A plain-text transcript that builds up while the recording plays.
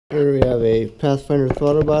Here we have a Pathfinder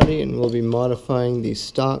throttle body, and we'll be modifying the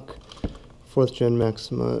stock 4th gen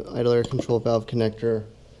Maxima idle air control valve connector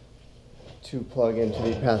to plug into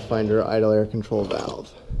the Pathfinder idle air control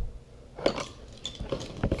valve.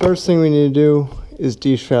 First thing we need to do is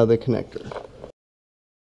deshroud the connector.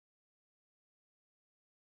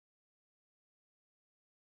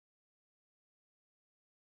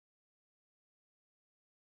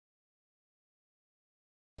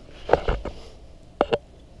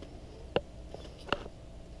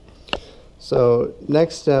 So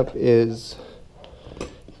next step is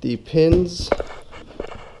the pins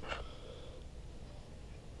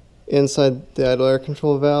inside the idle air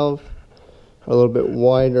control valve are a little bit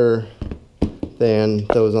wider than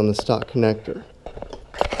those on the stock connector.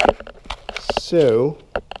 So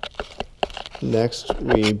next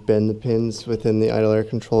we bend the pins within the idle air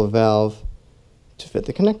control valve to fit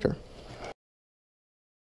the connector.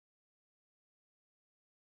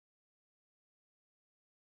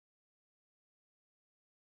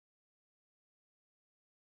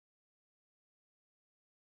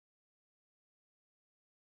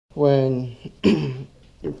 When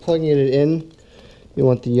you're plugging it in, you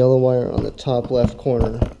want the yellow wire on the top left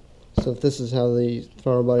corner. So if this is how the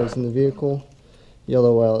throttle body is in the vehicle,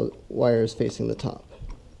 yellow wire is facing the top.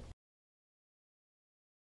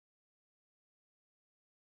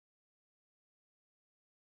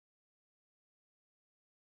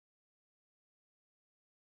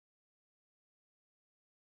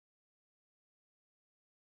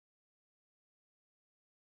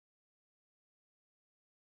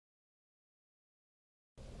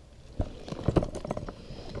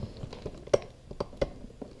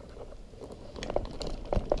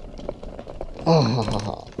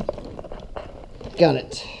 Ah, got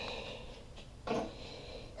it.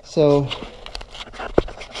 So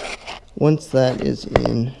once that is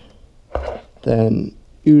in, then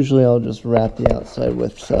usually I'll just wrap the outside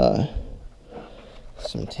with some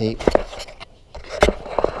tape.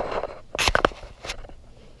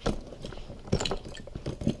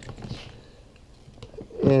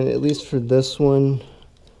 And at least for this one,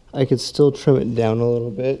 I could still trim it down a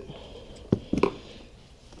little bit,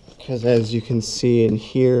 because as you can see in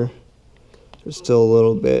here, there's still a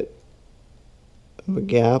little bit of a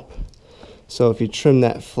gap. So if you trim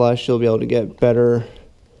that flush, you'll be able to get better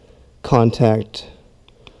contact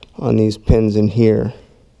on these pins in here.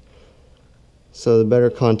 So the better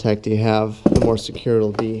contact you have, the more secure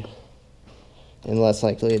it'll be, and less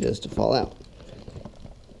likely it is to fall out.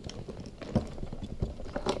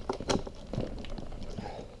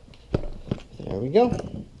 There we go.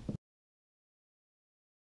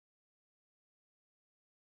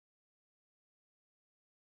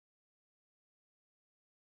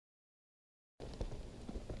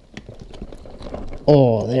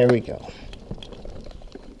 Oh, there we go.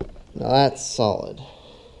 Now that's solid.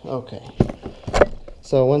 Okay.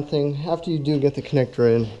 So one thing, after you do get the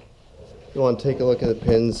connector in, you want to take a look at the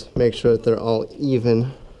pins, make sure that they're all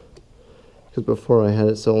even. Because before I had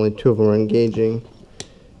it so only 2 of them were engaging.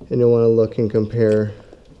 And you'll want to look and compare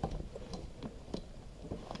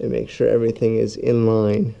and make sure everything is in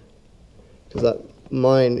line. Because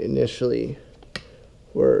mine initially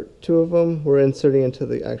where 2 of them were inserting into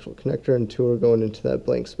the actual connector and 2 are going into that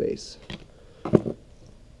blank space.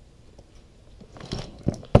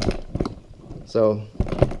 So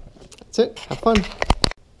that's it. Have fun.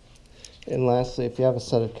 And lastly, if you have a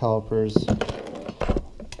set of calipers,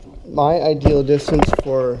 my ideal distance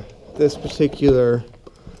for this particular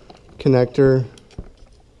connector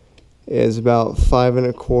is about 5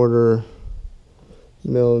 1/4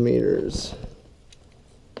 millimeters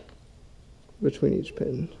between each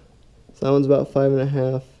pin. So that one's about 5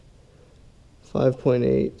 1/2,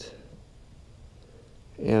 5.8,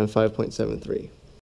 and 5.73.